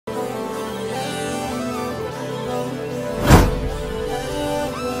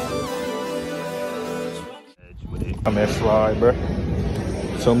I'm at slide, bro.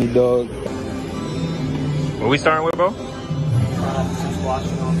 Show me, dog. What we starting with, bro?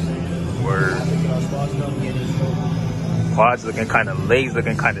 Word. Quads looking kind of legs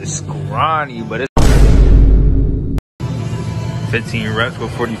looking kind of scrawny, but it's 15 reps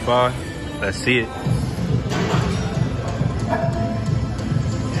with 45. Let's see it.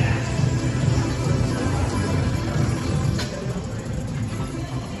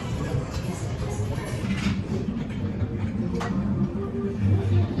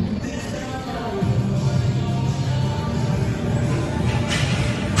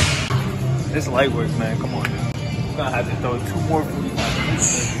 This light work, man. Come on, man. We're gonna have to throw 2 more 45.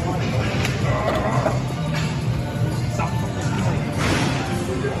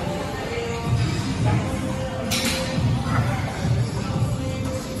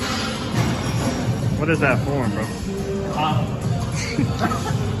 What is that for, bro?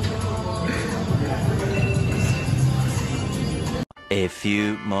 A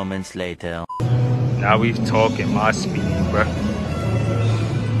few moments later. Now we talking my speed, bro.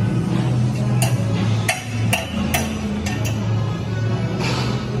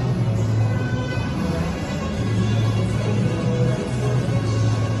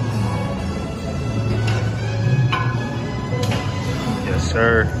 Yes,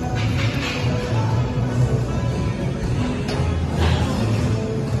 sir.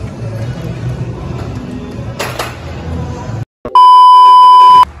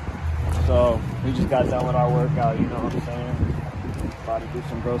 So we just got done with our workout, you know what I'm saying? About to do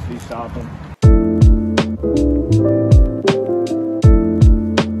some grocery shopping.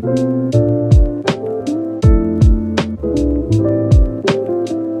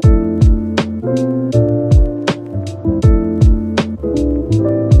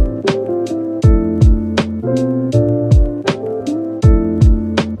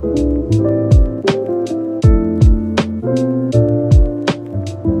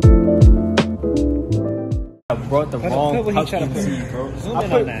 Brought the wrong pumpkin seed,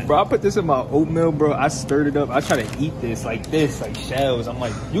 bro. I put this in my oatmeal, bro. I stirred it up. I try to eat this, like shells. I'm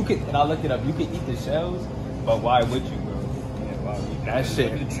like, you could, and I looked it up. You could eat the shells, but why would you, bro? That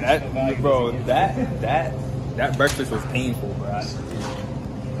shit, that breakfast was painful, bro.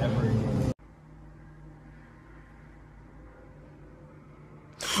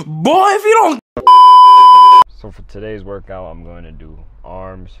 Boy, if you don't. So for today's workout, I'm going to do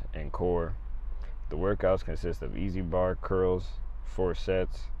arms and core. The workouts consist of easy bar curls, 4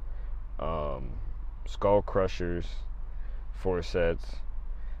 sets, skull crushers, 4 sets,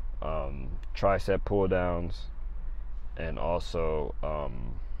 tricep pull downs, and also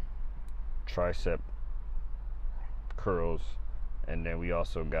tricep curls. And then we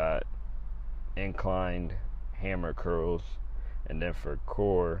also got inclined hammer curls. And then for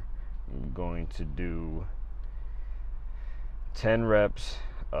core, I'm going to do 10 reps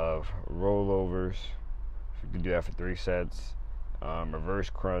of rollovers. You can do that for 3 sets. Reverse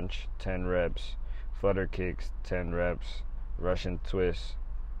crunch, 10 reps. Flutter kicks, 10 reps. Russian twist,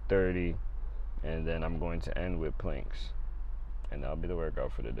 30. And then I'm going to end with planks. And that'll be the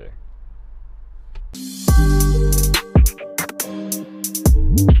workout for the day.